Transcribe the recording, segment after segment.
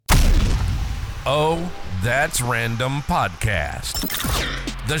Oh, That's Random Podcast.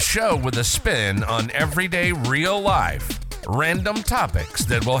 The show with a spin on everyday real life. Random topics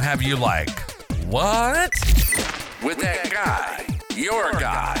that will have you like, what? With that guy, your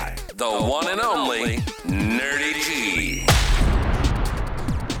guy, the one and only Nerdy G.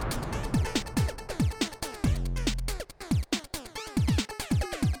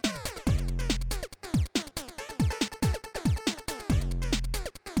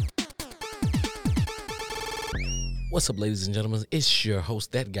 What's up, ladies and gentlemen? It's your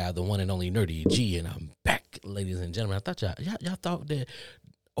host, that guy, the one and only Nerdy G, and I'm back, ladies and gentlemen. I thought y'all thought that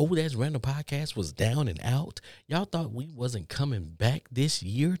That's Random Podcast was down and out. Y'all thought we wasn't coming back this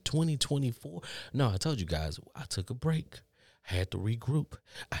year, 2024. No, I told you guys, I took a break. I had to regroup.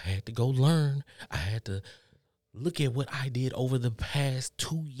 I had to go learn. I had to look at what I did over the past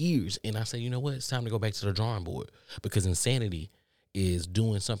 2 years, and I said, you know what? It's time to go back to the drawing board, because insanity is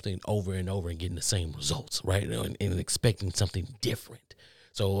doing something over and over and getting the same results, right? And expecting something different.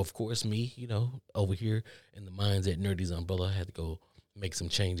 So, of course, me, over here in the Minds at Nerdy's umbrella, I had to go make some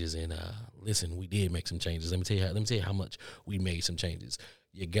changes. And listen, we did make some changes. Let me tell you how much we made some changes.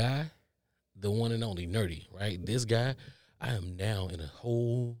 Your guy, the one and only Nerdy, right? This guy, I am now in a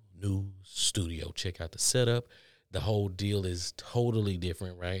whole new studio. Check out the setup. The whole deal is totally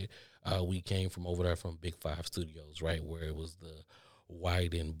different, right? We came from over there from Big Five Studios, right, where it was the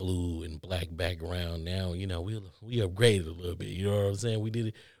white and blue and black background. Now, we upgraded a little bit. You know what I'm saying? We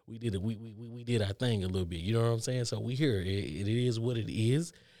did our thing a little bit. You know what I'm saying? So we here. It is what it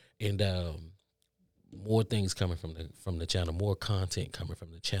is, and more things coming from the channel, more content coming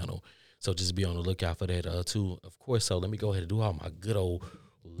from the channel. So just be on the lookout for that too. Of course. So let me go ahead and do all my good old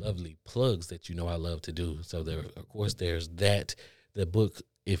lovely plugs that I love to do. So there's that. The book,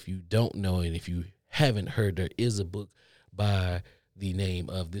 if you don't know and if you haven't heard, there is a book by the name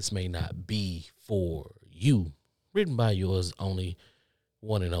of This May Not Be For You, written by yours only,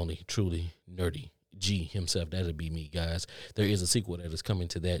 one and only, truly Nerdy G himself. That'll be me, guys. There is a sequel that is coming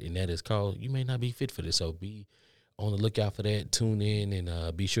to that, and that is called You May Not Be Fit for This. So be on the lookout for that. Tune in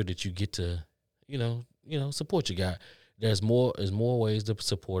and be sure that you get to, support your guy. There's more ways to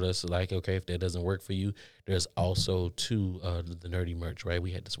support us. Like, okay, if that doesn't work for you, there's also the Nerdy merch, right?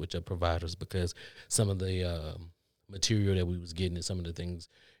 We had to switch up providers because some of the material that we was getting and some of the things,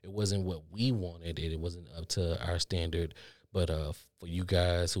 it wasn't what we wanted. It wasn't up to our standard. But for you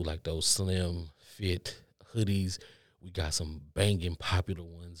guys who like those slim fit hoodies, we got some banging popular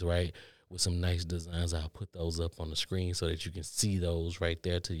ones, right, with some nice designs. I'll put those up on the screen so that you can see those right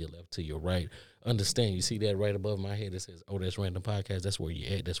there, to your left, to your right. Understand, you see that right above my head that says, Oh, That's Random Podcast. That's where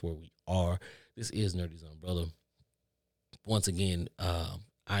you're at. That's where we are. This is Nerdy's Umbrella. Once again,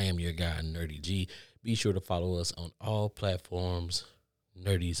 I am your guy, Nerdy G. Be sure to follow us on all platforms,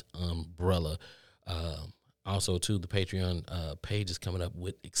 Nerdy's Umbrella. Also, too, the Patreon page is coming up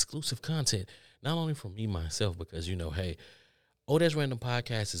with exclusive content, not only from me, myself, because, hey, That's Random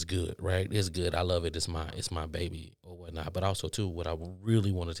Podcast is good, right? It's good. I love it. It's my baby or whatnot. But also, too, what I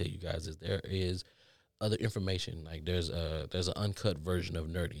really want to tell you guys is there is other information. Like there's an uncut version of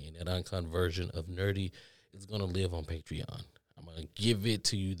Nerdy, and that uncut version of Nerdy is going to live on Patreon. I'm going to give it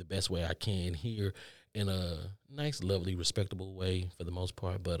to you the best way I can here in a nice, lovely, respectable way for the most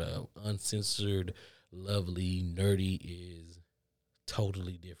part. But uncensored, lovely, Nerdy is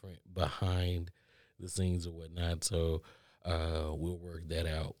totally different behind the scenes or whatnot. So we'll work that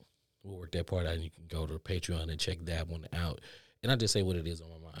out. We'll work that part out, and you can go to Patreon and check that one out. And I just say what it is on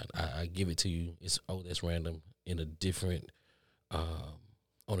my mind. I give it to you. It's That's Random in a different,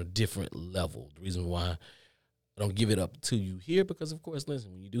 on a different level. The reason why I don't give it up to you here, because of course,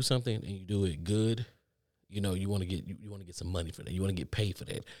 listen, when you do something and you do it good, you want to get some money for that. You want to get paid for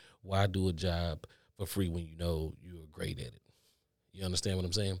that. Why do a job for free when you know you're great at it? You understand what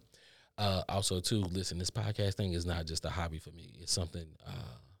I'm saying? Also, too, listen, this podcast thing is not just a hobby for me. It's something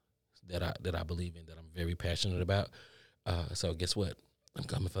that I believe in, that I'm very passionate about. So guess what? I'm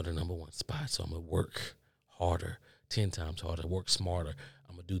coming for the number one spot. So I'm going to work harder, 10 times harder, work smarter.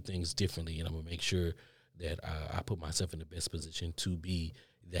 I'm going to do things differently, and I'm going to make sure that I put myself in the best position to be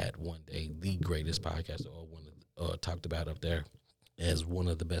that one day the greatest podcaster, or one talked about up there as one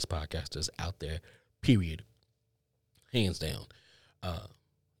of the best podcasters out there, period. Hands down.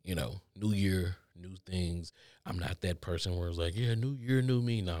 New year, new things. I'm not that person where it's like, yeah, new year, new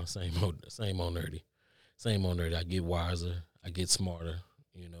me. No, same old Nerdy. Same old Nerdy. I get wiser. I get smarter.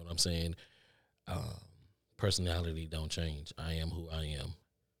 You know what I'm saying? Personality don't change. I am who I am.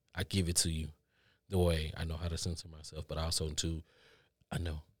 I give it to you the way I know how to censor myself, but also, too, I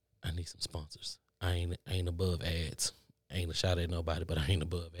know I need some sponsors. I ain't above ads. I ain't a shot at nobody, but I ain't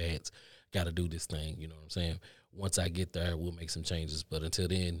above ads. got to do this thing. You know what I'm saying? Once I get there, we'll make some changes. But until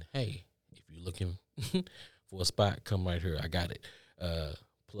then, hey, if you're looking for a spot, come right here. I got it.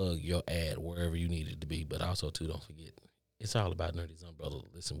 Plug your ad wherever you need it to be. But also, too, don't forget, it's all about Nerdy's Umbrella.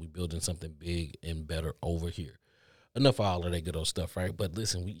 Listen, we building something big and better over here. Enough of all of that good old stuff, right? But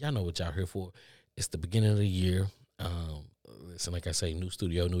listen, y'all know what y'all here for. It's the beginning of the year. Listen, like I say, new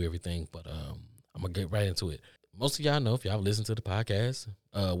studio, new everything. But I'm going to get right into it. Most of y'all know, if y'all listened to the podcast,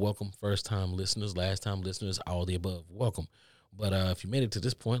 welcome. First-time listeners, last-time listeners, all the above, welcome. But if you made it to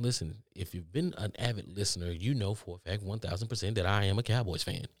this point, listen, if you've been an avid listener, you know for a fact 1,000% that I am a Cowboys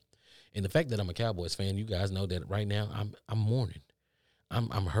fan. And the fact that I'm a Cowboys fan, you guys know that right now I'm mourning.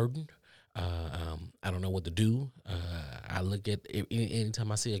 I'm hurting. I don't know what to do. I look at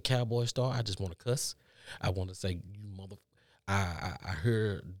anytime I see a Cowboy star, I just want to cuss. I want to say, you mother. I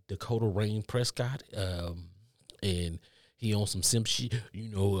heard Dakota Rain Prescott, and he on some simp shit.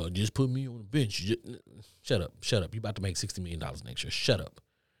 Just put me on the bench. Shut up. You about to make $60 million next year. Shut up.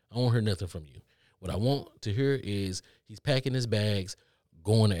 I don't hear nothing from you. What I want to hear is he's packing his bags,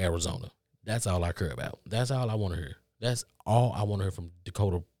 going to Arizona. That's all I care about. That's all I want to hear. That's all I want to hear from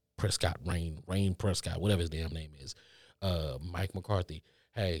Dakota Prescott, Rain Prescott, whatever his damn name is. Mike McCarthy.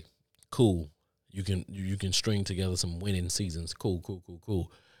 Hey, cool. You can string together some winning seasons.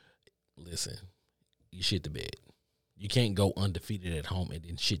 Cool. Listen, you shit the bed. You can't go undefeated at home and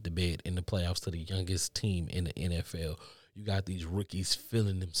then shit the bed in the playoffs to the youngest team in the NFL. You got these rookies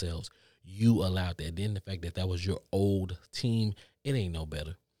feeling themselves. You allowed that. Then the fact that was your old team, it ain't no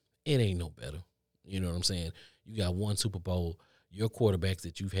better. You know what I'm saying? You got one Super Bowl. Your quarterbacks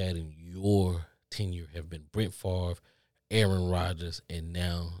that you've had in your tenure have been Brent Favre, Aaron Rodgers, and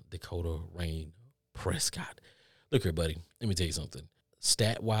now Dakota Rain Prescott. Look here, buddy. Let me tell you something.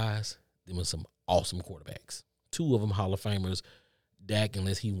 Stat-wise, there were some awesome quarterbacks. Two of them Hall of Famers. Dak,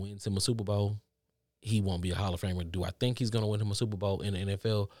 unless he wins him a Super Bowl, he won't be a Hall of Famer. Do I think he's going to win him a Super Bowl in the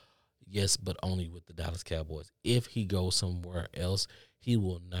NFL? Yes, but only with the Dallas Cowboys. If he goes somewhere else, he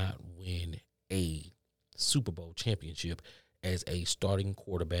will not win a Super Bowl championship as a starting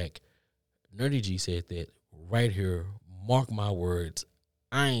quarterback. Nerdy G said that right here. Mark my words.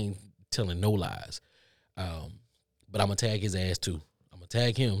 I ain't telling no lies. But I'm going to tag his ass too. I'm going to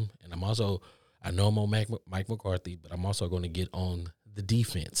tag him, and I know I'm on Mike McCarthy, but I'm also going to get on the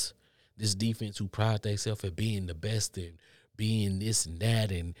defense. This defense who pride themselves at being the best and being this and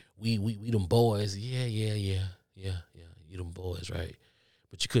that, and we them boys. Yeah. You them boys, right?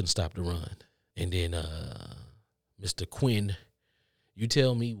 But you couldn't stop the run. And then Mr. Quinn, you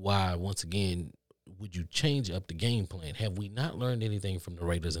tell me why, once again, would you change up the game plan? Have we not learned anything from the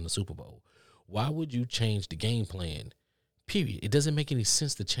Raiders in the Super Bowl? Why would you change the game plan? Period. It doesn't make any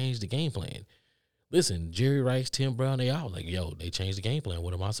sense to change the game plan. Listen, Jerry Rice, Tim Brown, they all like, they changed the game plan.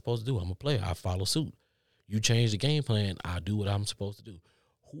 What am I supposed to do? I'm a player. I follow suit. You change the game plan, I do what I'm supposed to do.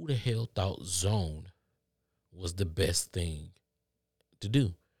 Who the hell thought zone was the best thing to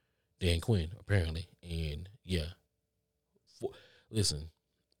do? Dan Quinn, apparently. And, yeah. Listen.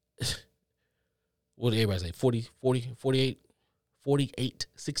 What did everybody say? 48-16?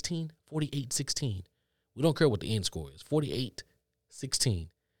 48-16. We don't care what the end score is. 48-16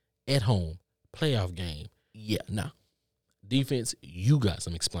 at home. Playoff game. Yeah, nah. Defense, you got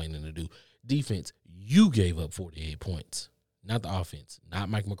some explaining to do. Defense, you gave up 48 points. Not the offense. Not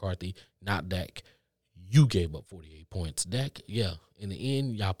Mike McCarthy. Not Dak. You gave up 48 points. Dak, yeah. In the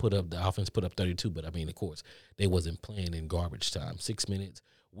end, the offense put up 32, but I mean, of course, they wasn't playing in garbage time. 6 minutes.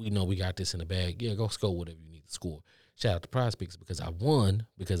 We know we got this in the bag. Yeah, go score whatever you need to score. Shout out to Prize Picks because I won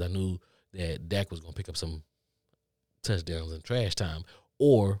because I knew that Dak was going to pick up some touchdowns in trash time,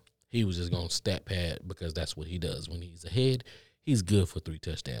 or he was just going to stat pad because that's what he does. When he's ahead, he's good for 3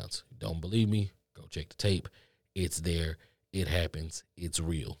 touchdowns. Don't believe me? Go check the tape. It's there. It happens. It's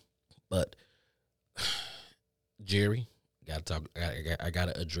real. But Jerry, I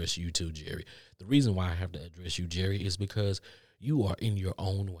gotta address you too, Jerry. The reason why I have to address you, Jerry, is because you are in your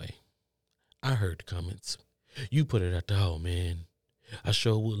own way. I heard the comments. You put it out there, oh man, I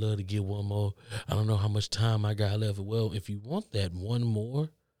sure would love to get one more. I don't know how much time I got left. Well, if you want that one more,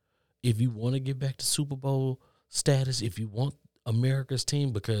 if you want to get back to Super Bowl status, if you want America's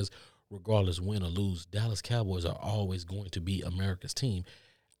team, because regardless win or lose, Dallas Cowboys are always going to be America's team.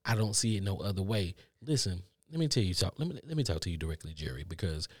 I don't see it no other way. Listen, let me tell you something. Let me talk to you directly, Jerry,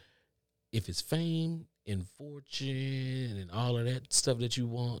 because if it's fame and fortune and all of that stuff that you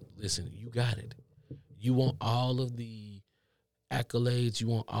want, listen, you got it. You want all of the accolades. You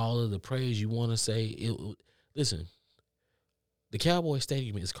want all of the praise. You want to say, listen, the Cowboy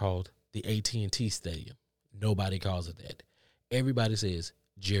Stadium is called the AT&T Stadium. Nobody calls it that. Everybody says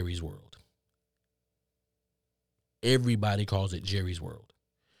Jerry's World. Everybody calls it Jerry's World.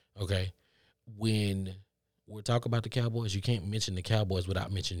 Okay? When we're talking about the Cowboys, you can't mention the Cowboys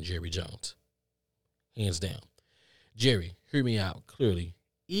without mentioning Jerry Jones. Hands down. Jerry, hear me out clearly.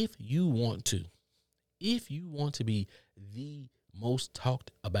 If you want to be the most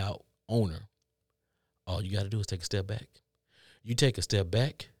talked about owner, all you got to do is take a step back. You take a step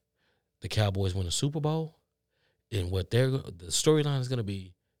back, the Cowboys win a Super Bowl, and the storyline is going to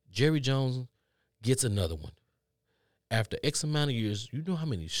be Jerry Jones gets another one. After X amount of years, you know how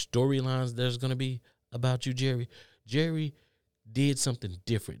many storylines there's going to be about you, Jerry? Jerry did something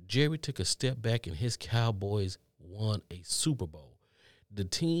different. Jerry took a step back, and his Cowboys won a Super Bowl. The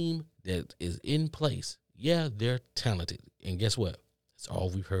team that is in place, yeah, they're talented. And guess what? That's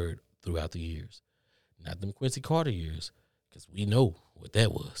all we've heard throughout the years. Not them Quincy Carter years, because we know what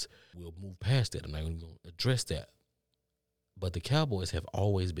that was. We'll move past that. I'm not even going to address that. But the Cowboys have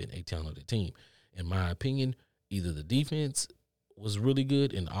always been a talented team. In my opinion, either the defense was really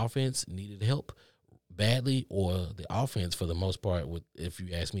good and the offense needed help badly, or the offense, for the most part, if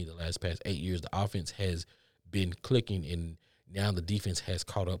you ask me, the past 8 years, the offense has been clicking, and now the defense has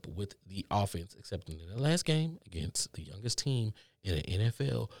caught up with the offense, except in the last game against the youngest team in the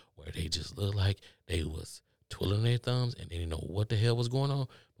NFL, where they just looked like they was twiddling their thumbs and they didn't know what the hell was going on.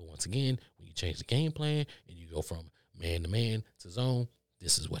 But once again, when you change the game plan and you go from man to man to zone,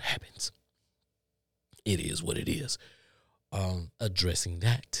 this is what happens. It is what it is. Addressing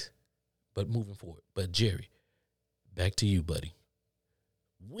that, but moving forward. But Jerry, back to you, buddy.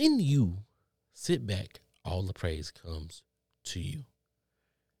 When you sit back, all the praise comes to you.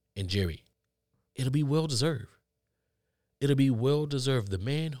 And Jerry, it'll be well-deserved. It'll be well-deserved. The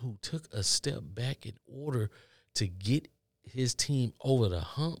man who took a step back in order to get his team over the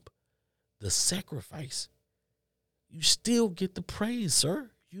hump, the sacrifice, you still get the praise, sir.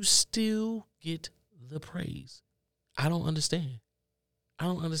 You still get the praise. I don't understand.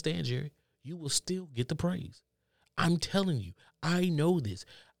 Jerry. You will still get the praise. I'm telling you, I know this.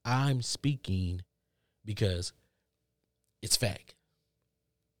 I'm speaking because it's fact.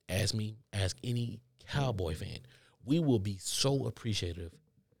 Ask me, ask any Cowboy fan. We will be so appreciative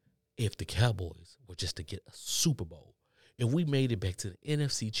if the Cowboys were just to get a Super Bowl. If we made it back to the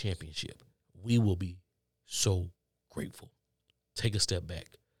NFC Championship, we will be so grateful. Take a step back.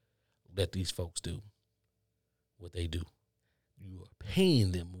 Let these folks do what they do. You are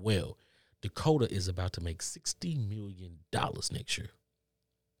paying them well. Dakota is about to make $60 million next year,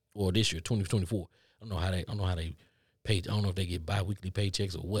 or this year, 2024. I don't know how they pay. I don't know if they get bi-weekly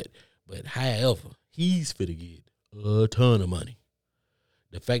paychecks or what. But however, he's finna get a ton of money.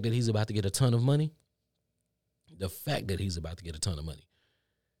 The fact that he's about to get a ton of money.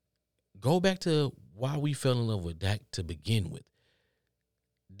 Go back to why we fell in love with Dak to begin with.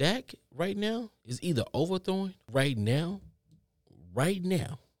 Dak right now is either overthrowing right now.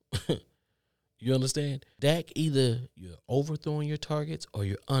 You understand? Dak, either you're overthrowing your targets or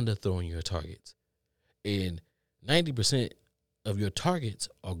you're underthrowing your targets. And 90% of your targets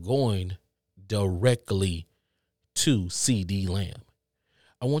are going directly to CeeDee Lamb.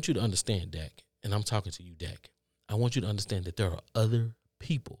 I want you to understand, Dak, and I'm talking to you, Dak. I want you to understand that there are other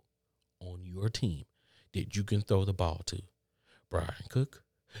people on your team that you can throw the ball to. Brian Cook,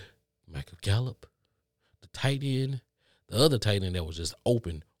 Michael Gallup, the tight end, the other tight end that was just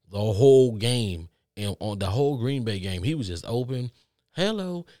open the whole game, and on the whole Green Bay game, he was just open.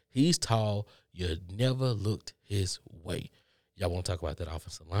 Hello, he's tall. You never looked his way. Y'all want to talk about that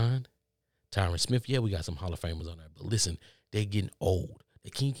offensive line? Tyron Smith, yeah, we got some Hall of Famers on there, but listen, they're getting old. They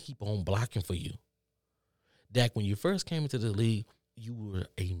can't keep on blocking for you. Dak, when you first came into the league, you were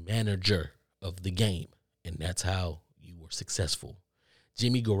a manager of the game, and that's how you were successful.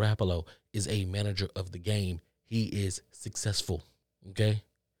 Jimmy Garoppolo is a manager of the game. He is successful, okay?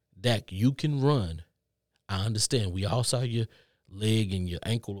 Dak, you can run. I understand. We all saw your leg and your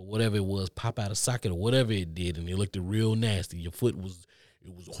ankle or whatever it was pop out of socket or whatever it did, and it looked real nasty. Your foot was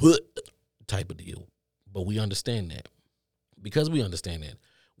type of deal. But we understand that. Because we understand that,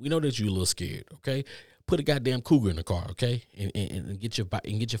 we know that you're a little scared, okay? Put a goddamn cougar in the car, okay? And get your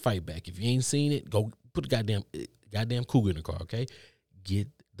fight back. If you ain't seen it, go put a goddamn cougar in the car, okay? Get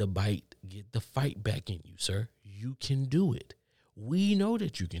the fight back in you, sir. You can do it. We know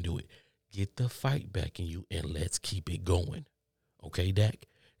that you can do it. Get the fight back in you, and let's keep it going. Okay, Dak?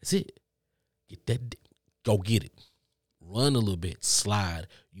 That's it. Go get it. Run a little bit. Slide.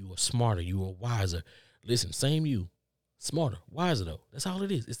 You are smarter. You are wiser. Listen, same you. Smarter. Wiser, though. That's all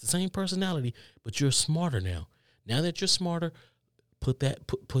it is. It's the same personality, but you're smarter now. Now that you're smarter, put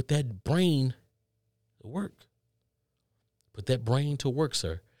that brain to work. Put that brain to work,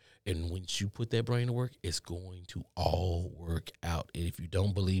 sir. And once you put that brain to work, it's going to all work out. And if you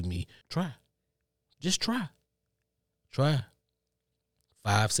don't believe me, try. Just try. Try.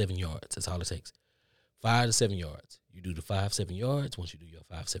 5-7 yards. That's all it takes. 5 to 7 yards. You do the 5-7 yards. Once you do your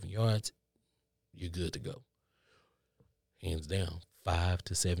 5-7 yards, you're good to go. Hands down. 5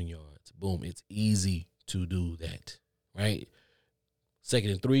 to 7 yards. Boom. It's easy to do that. Right?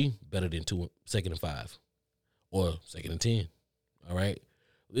 2nd and 3, better than 2nd and 5. Or 2nd and 10. All right?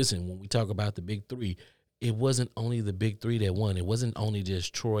 Listen, when we talk about the big three, it wasn't only the big three that won. It wasn't only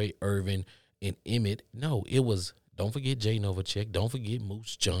just Troy, Irvin, and Emmett. No, it was, don't forget Jay Novacek. Don't forget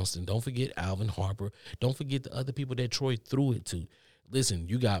Moose Johnston. Don't forget Alvin Harper. Don't forget the other people that Troy threw it to. Listen,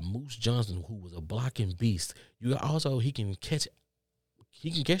 you got Moose Johnston, who was a blocking beast. You got also, he can catch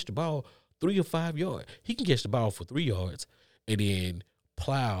the ball 3 or 5 yards. He can catch the ball for 3 yards and then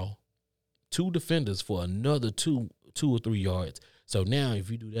plow 2 defenders for another 2 or 3 yards. So now, if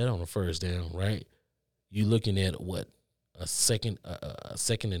you do that on a first down, right, you're looking at what, a second and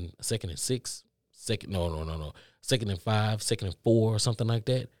 6, second and 5, 2nd and 4, or something like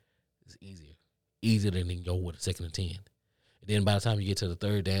that. It's easier than go with a 2nd and 10. And then by the time you get to the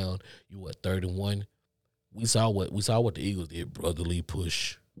 3rd down, you 3rd and 1. We saw what the Eagles did: brotherly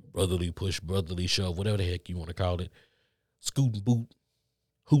push, brotherly shove, whatever the heck you want to call it, scoot and boot,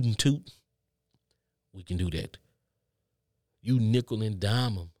 hoot and toot. We can do that. You nickel and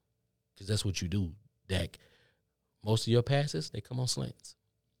dime them, because that's what you do, Dak. Most of your passes, they come on slants.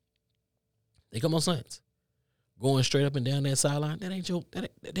 Going straight up and down that sideline, that ain't your thing.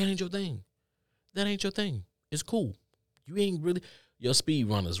 That ain't your thing. It's cool. You ain't really, your speed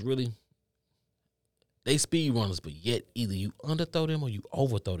runners really, they speed runners, but yet either you underthrow them or you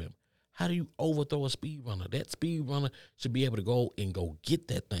overthrow them. How do you overthrow a speed runner? That speed runner should be able to go get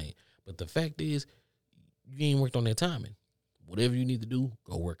that thing. But the fact is, you ain't worked on that timing. Whatever you need to do,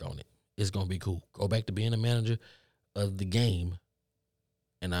 go work on it. It's going to be cool. Go back to being a manager of the game.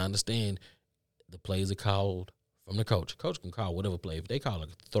 And I understand the plays are called from the coach. Coach can call whatever play. If they call a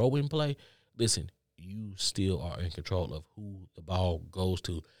throw-in play, listen, you still are in control of who the ball goes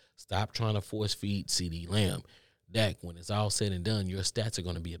to. Stop trying to force feed CeeDee Lamb. Dak, when it's all said and done, your stats are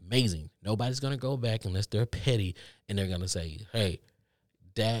going to be amazing. Nobody's going to go back unless they're petty, and they're going to say, hey,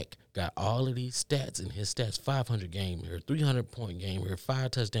 Dak got all of these stats in his stats, 500 game here, 300-point game here,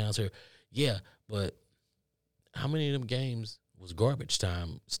 5 touchdowns here. Yeah, but how many of them games was garbage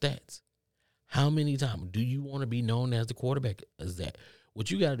time stats? How many times do you want to be known as the quarterback as that? What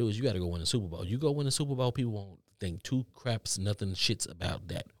you got to do is you got to go win a Super Bowl. You go win a Super Bowl, people won't think 2 craps, nothing shits about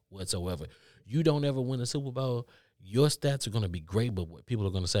that whatsoever. You don't ever win a Super Bowl, your stats are going to be great, but what people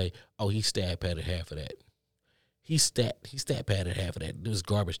are going to say, oh, he stat padded half of that. He stat padded half of that. This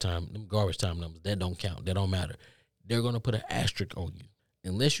garbage time numbers, that don't count. That don't matter. They're going to put an asterisk on you.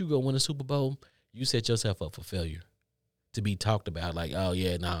 Unless you go win a Super Bowl, you set yourself up for failure. To be talked about like, oh,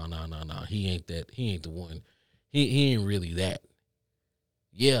 yeah, no. He ain't that. He ain't the one. He ain't really that.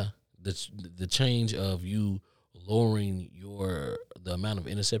 Yeah, the change of you lowering the amount of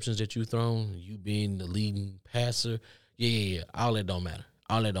interceptions that you've thrown, you being the leading passer, yeah, all that don't matter.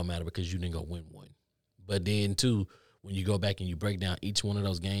 All that don't matter because you didn't go win one. But then, too, when you go back and you break down each one of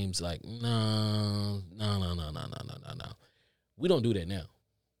those games, like, no. We don't do that now.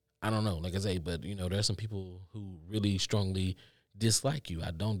 I don't know, like I say, but, there's some people who really strongly dislike you.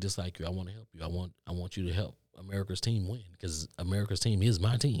 I don't dislike you. I want to help you. I want you to help America's team win because America's team is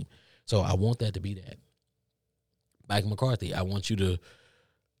my team. So I want that to be that. Mike McCarthy, I want you to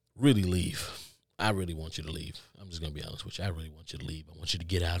really leave. I really want you to leave. I'm just going to be honest with you. I really want you to leave. I want you to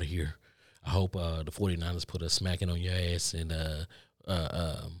get out of here. I hope the 49ers put a smacking on your ass and,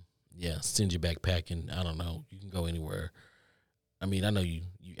 send you back packing. I don't know. You can go anywhere. I mean, I know you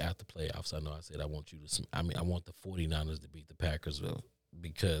out the playoffs. I know I said I want you to – I want the 49ers to beat the Packers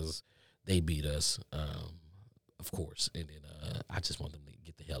because they beat us, of course. And then I just want them to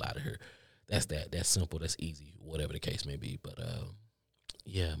get the hell out of here. That's that. That's simple. That's easy, whatever the case may be. But,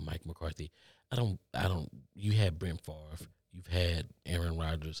 Mike McCarthy, I don't – you had Brent Favre. You've had Aaron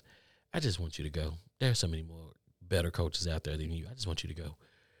Rodgers. I just want you to go. There are so many more better coaches out there than you. I just want you to go.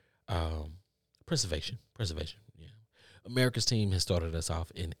 Preservation, yeah. America's team has started us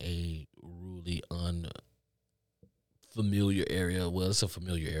off in a really unfamiliar area. Well, it's a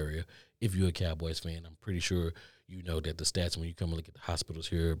familiar area. If you're a Cowboys fan, I'm pretty sure you know that the stats when you come and look at the hospitals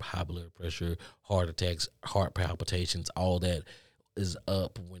here, high blood pressure, heart attacks, heart palpitations, all that is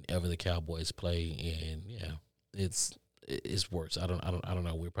up whenever the Cowboys play. And yeah, it's worse. I don't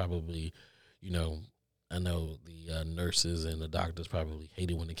know. We're probably, I know the nurses and the doctors probably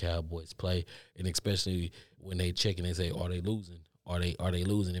hate it when the Cowboys play, and especially when they check and they say, are they losing? Are they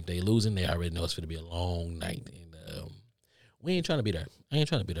losing? If they losing, they already know it's going to be a long night, and we ain't trying to be there. I ain't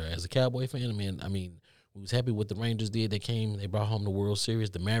trying to be there. As a Cowboy fan, I mean, we was happy what the Rangers did. They came, they brought home the World Series.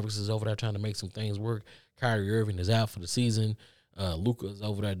 The Mavericks is over there trying to make some things work. Kyrie Irving is out for the season. Luka is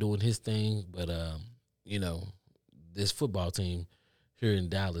over there doing his thing, but you know, this football team here in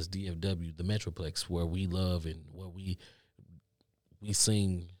Dallas, DFW, the Metroplex, where we love and where we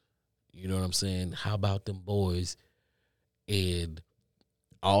sing, you know what I'm saying? How about them boys? And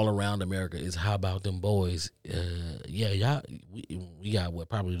all around America is how about them boys? Y'all, we got what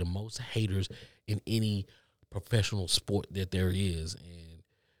probably the most haters in any professional sport that there is, and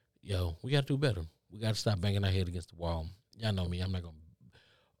we got to do better. We got to stop banging our head against the wall. Y'all know me. I'm not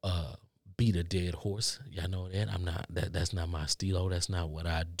gonna beat a dead horse. Y'all know that. I'm not. That's not my stilo. That's not what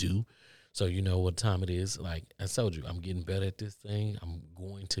I do. So you know what time it is. Like I told you, I'm getting better at this thing. I'm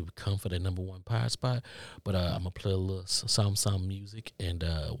going to come for the number one pie spot. But I'm gonna play a little some music, and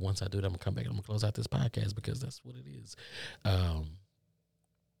once I do that, I'm gonna come back and I'm gonna close out this podcast because that's what it is.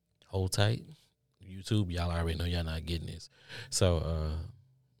 Hold tight, YouTube. Y'all already know y'all not getting this. So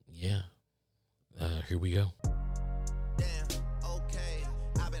yeah, here we go. Damn, okay.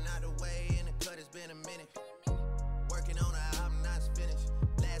 I've been out the way and the cut has been a minute. Working on her, I'm not finished.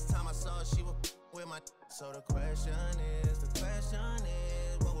 Last time I saw her, she was with my. So the question is,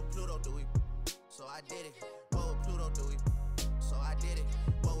 what would Pluto do? So I did it. What would Pluto do? So I did it.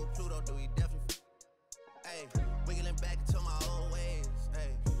 What would Pluto do? Definitely. Hey, wiggling back into my old ways.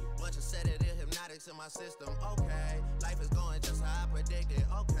 Hey, bunch of sedative hypnotics in my system. Okay, life is going just how I predicted.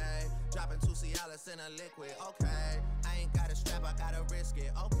 Okay, dropping 2 Cialis in a liquid. Okay, I ain't got a strap, I gotta risk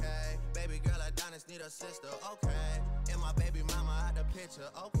it. Okay, baby girl, Adonis need a sister. Okay, and my baby mama out the picture.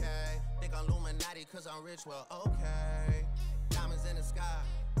 Okay, think I'm Illuminati cause I'm rich. Well, okay, diamonds in the sky,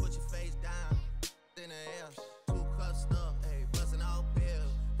 put your face down in the air. 2 cups stuff, hey, busting all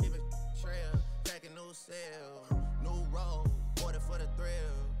pills. Keep it trail, crack a new cell. New road, order for the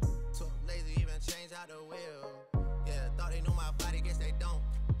thrill. Too lazy, even change out the wheel. Yeah, thought they knew my body, guess they don't.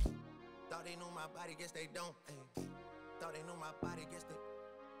 Thought they knew my body, guess they don't. Ay. Thought they knew my body, guess they.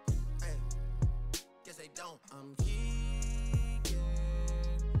 Ay. Guess they don't. I'm geeking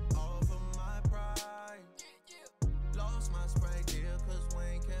off of my pride. Lost my sprite deal, cause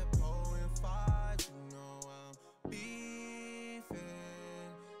Wayne kept pulling 5. You know I'm beefing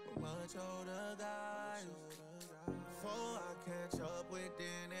with much older guys. Before I catch up with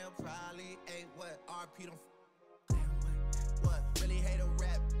them, they'll probably ain't what RP them. What? Really hate a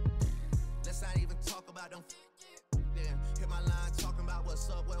rap. Let's not even talk about them. Then hit my line talking about what's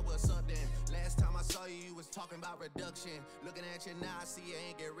up, well, what's up then. Last time I saw you, you was talking about reduction. Looking at you now, I see you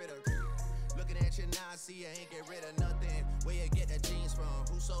ain't get rid of. Looking at you now, I see you ain't get rid of nothing. Where you get the jeans from?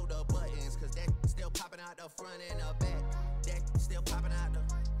 Who sold the buttons? Cause that still popping out the front and the back. That still popping out the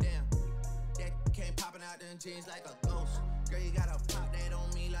damn. That came popping out them jeans like a ghost. Girl, you gotta pop that on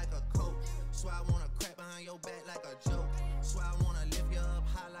me like a coat. So I wanna crap behind your back like a joke. So I wanna lift you up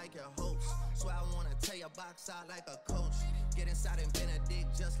high like your hopes. So I wanna tear your box out like a coach. Get inside and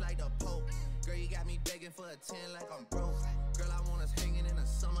Benedict just like the Pope. Girl, you got me begging for a 10 like I'm broke. Girl, I want us hanging in the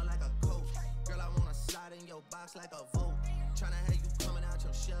summer like a coat. Girl, I wanna slide in your box like a vote. Tryna have you coming out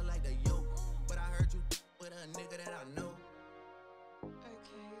your shell like the yoke. But I heard you with a nigga that I know. Okay,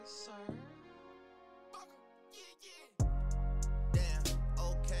 sir. Damn,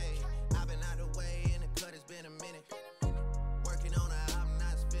 okay. I've been out the way and the cut has been a minute. Working on her, I'm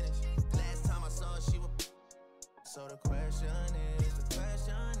not finished. Last time I saw her, she was. So the question is,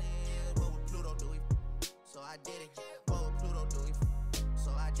 what would Pluto do? So I did it. What would Pluto do?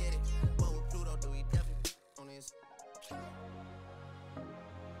 So I did it. What would Pluto do? He definitely on this.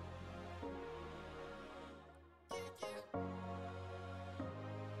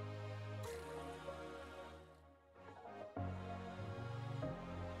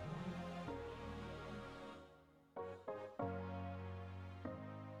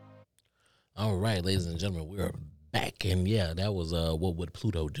 All right, ladies and gentlemen, we are back, and yeah, that was what would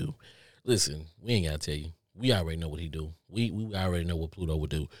Pluto do? Listen, we ain't gotta tell you. We already know what he do. We already know what Pluto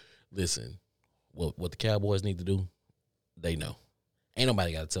would do. Listen, what the Cowboys need to do, they know. Ain't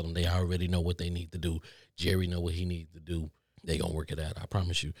nobody gotta tell them. They already know what they need to do. Jerry know what he needs to do. They gonna work it out. I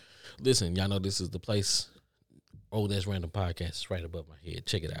promise you. Listen, y'all know this is the place. Oh, that's Random Podcast. It's right above my head.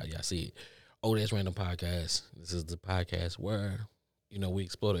 Check it out. Y'all see it. Oh, that's Random Podcast. This is the podcast where we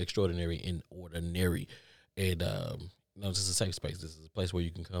explore the extraordinary in ordinary. And, this is a safe space. This is a place where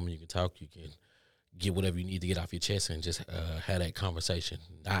you can come and you can talk. You can get whatever you need to get off your chest and just have that conversation.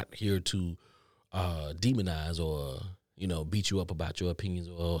 Not here to demonize or, beat you up about your opinions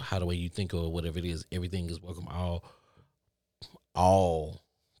or how the way you think or whatever it is. Everything is welcome. all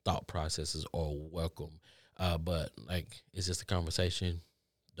thought processes are welcome. But like, it's just a conversation.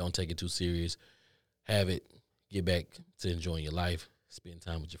 Don't take it too serious. Have it. Get back to enjoying your life. Spend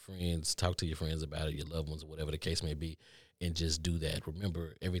time with your friends. Talk to your friends about it, your loved ones, or whatever the case may be, and just do that.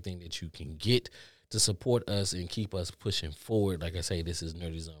 Remember, everything that you can get to support us and keep us pushing forward. Like I say, this is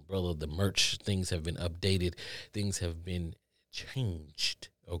Nerdy's Umbrella. The merch, things have been updated. Things have been changed,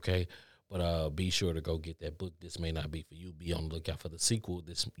 okay? But be sure to go get that book. This may not be for you. Be on the lookout for the sequel.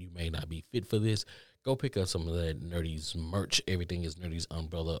 You may not be fit for this. Go pick up some of that Nerdy's merch. Everything is Nerdy's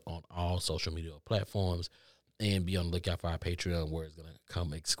Umbrella on all social media platforms. And be on the lookout for our Patreon, where it's going to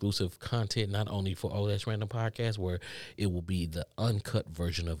come exclusive content, not only for Oh That's Random Podcast, where it will be the uncut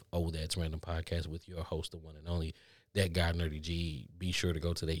version of Oh That's Random Podcast with your host, the one and only, that guy, Nerdy G. Be sure to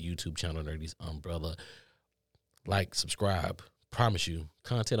go to that YouTube channel, Nerdy's Umbrella. Like, subscribe. Promise you,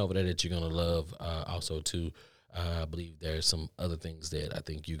 content over there that you're going to love. Also, too, I believe there's some other things that I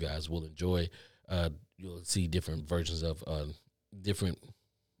think you guys will enjoy. You'll see different versions of different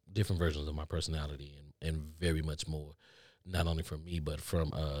versions of my personality and very much more, not only from me, but from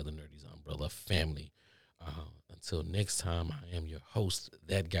the Nerdy's Umbrella family. Until next time, I am your host,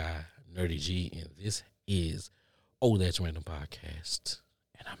 that guy, Nerdy G, and this is Oh That's Random Podcast,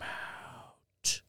 and I'm out.